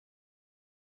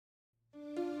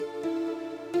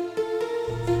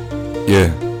Yeah.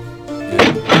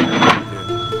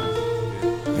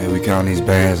 Yeah, we count these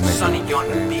bands, nigga.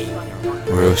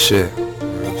 Real shit.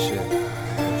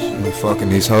 We fucking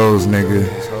these hoes, nigga.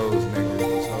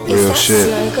 Real shit.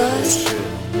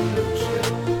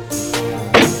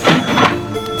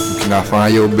 You cannot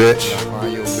find your bitch.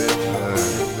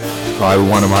 Probably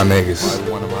one of my niggas.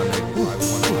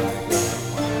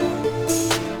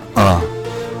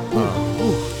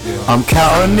 I'm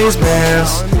counting these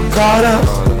bands, caught up,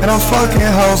 and I'm fucking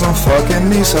hoes, I'm fucking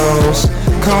these hoes.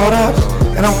 Caught up,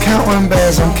 and I'm counting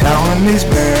bands, I'm counting these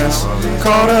bands.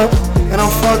 Caught up, and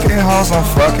I'm fucking hoes, I'm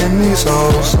fucking these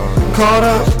hoes. Caught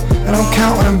up, and I'm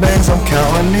counting bands, I'm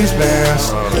counting these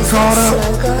bands. Caught up,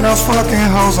 and I'm fucking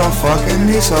hoes, I'm fucking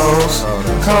these hoes.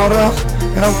 Caught up,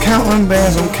 and I'm counting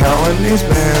bands, I'm counting these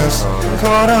bands.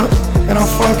 Caught up, and I'm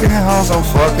fucking hoes, I'm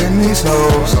fucking these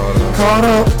hoes. Caught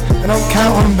up, and I'm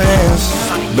counting bands.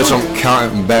 Bitch, I'm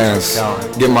counting bands.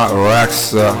 Get my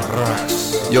racks up.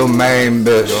 Your main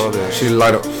bitch, she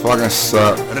like to fucking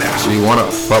suck. She wanna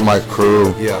fuck my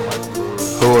crew.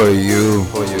 Who are you?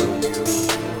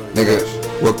 Nigga,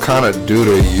 what kind of dude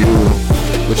are you?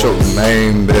 With your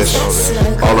main bitch,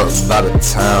 all about the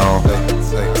town.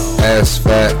 Ass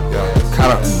fat,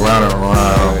 kinda brown and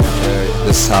round.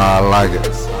 This how I like it.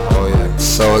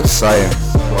 So exciting.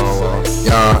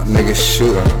 Young niggas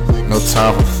shooting, no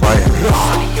time for fighting.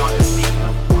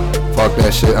 Fuck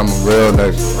that shit, I'm a real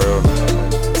nigga.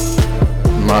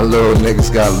 My little niggas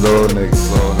got little niggas.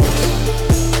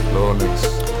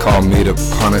 Call me the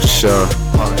Punisher.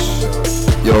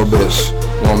 Yo bitch,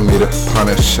 want me to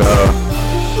punish her.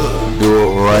 Do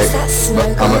it right,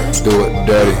 but I'ma do it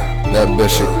dirty. That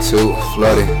bitch shit too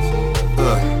floody.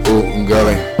 Ooh,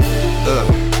 gully.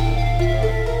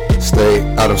 Stay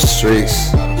out of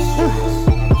streets.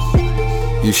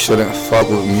 You shouldn't fuck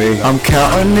with me. I'm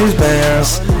counting these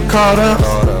bands, caught up,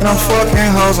 and I'm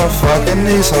fucking hoes, I'm fucking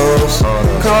these hoes.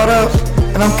 Caught up,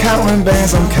 and I'm counting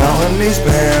bands, I'm counting these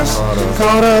bands.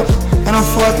 Caught up, and I'm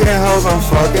fucking hoes, I'm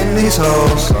fucking these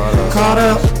hoes. Caught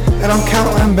up, and I'm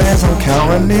counting bands, I'm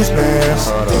counting these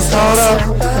bands. Caught up,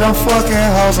 and I'm fucking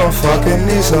hoes, I'm fucking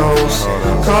these hoes.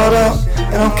 Caught up,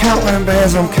 and I'm counting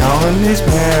bands, I'm counting these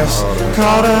bands.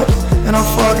 Caught up, and I'm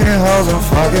fucking hoes, I'm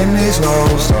fucking these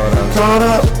hoes. Caught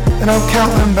up, and I'm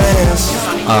counting bands.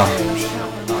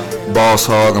 Boss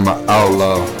hog, I'm an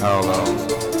outlaw.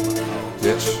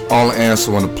 Only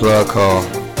answer when the plug call.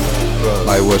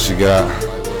 Like what you got?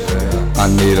 I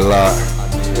need a lot.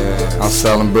 I'm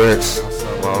selling bricks,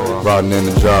 riding in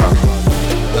the jar.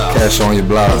 Cash on your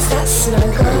block. That's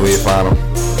where you find them.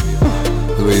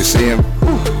 That's where you see them.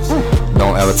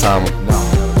 Don't ever time them.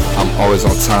 I'm always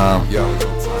on time.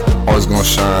 Always gonna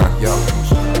shine.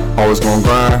 Always gonna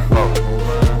grind.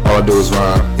 All I do is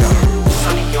rhyme.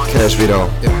 Cash Vito.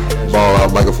 Ball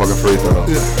out like a fucking free throw.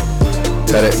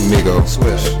 Tell that amigo.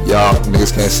 Y'all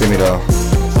niggas can't see me though.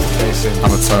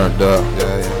 I'ma turn it up.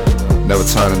 Never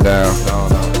turn it down.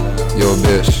 Yo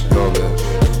bitch.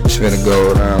 She finna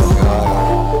go around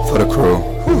for the crew.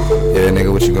 Yeah,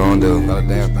 nigga, what you gonna do? Not a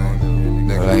damn thing.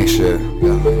 Nigga, that ain't shit.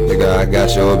 Nigga, I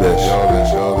got your bitch.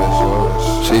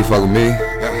 She fuck with me,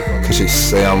 cause she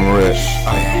say I'm rich.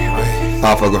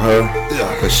 I fuck with her,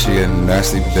 cause she a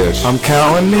nasty bitch. I'm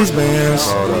counting these bands,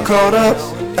 caught up,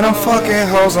 and I'm fucking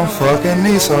hoes, I'm fucking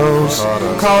these hoes.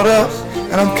 Caught up,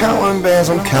 and I'm counting bands,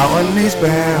 I'm counting these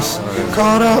bands.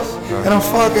 Caught up, and I'm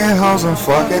fucking hoes, I'm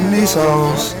fucking these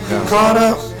hoes. Caught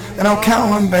up, and I'm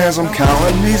counting bands, I'm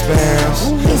counting these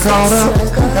bands. Caught up,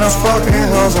 and I'm fucking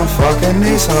hoes, I'm fucking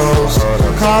these hoes.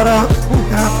 Caught up,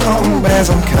 and I'm counting bands,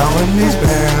 I'm counting these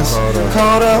bands.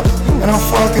 Caught up, and I'm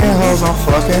fucking hoes, I'm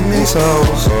fucking these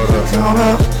hoes. Caught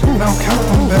up, and I'm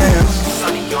counting bands.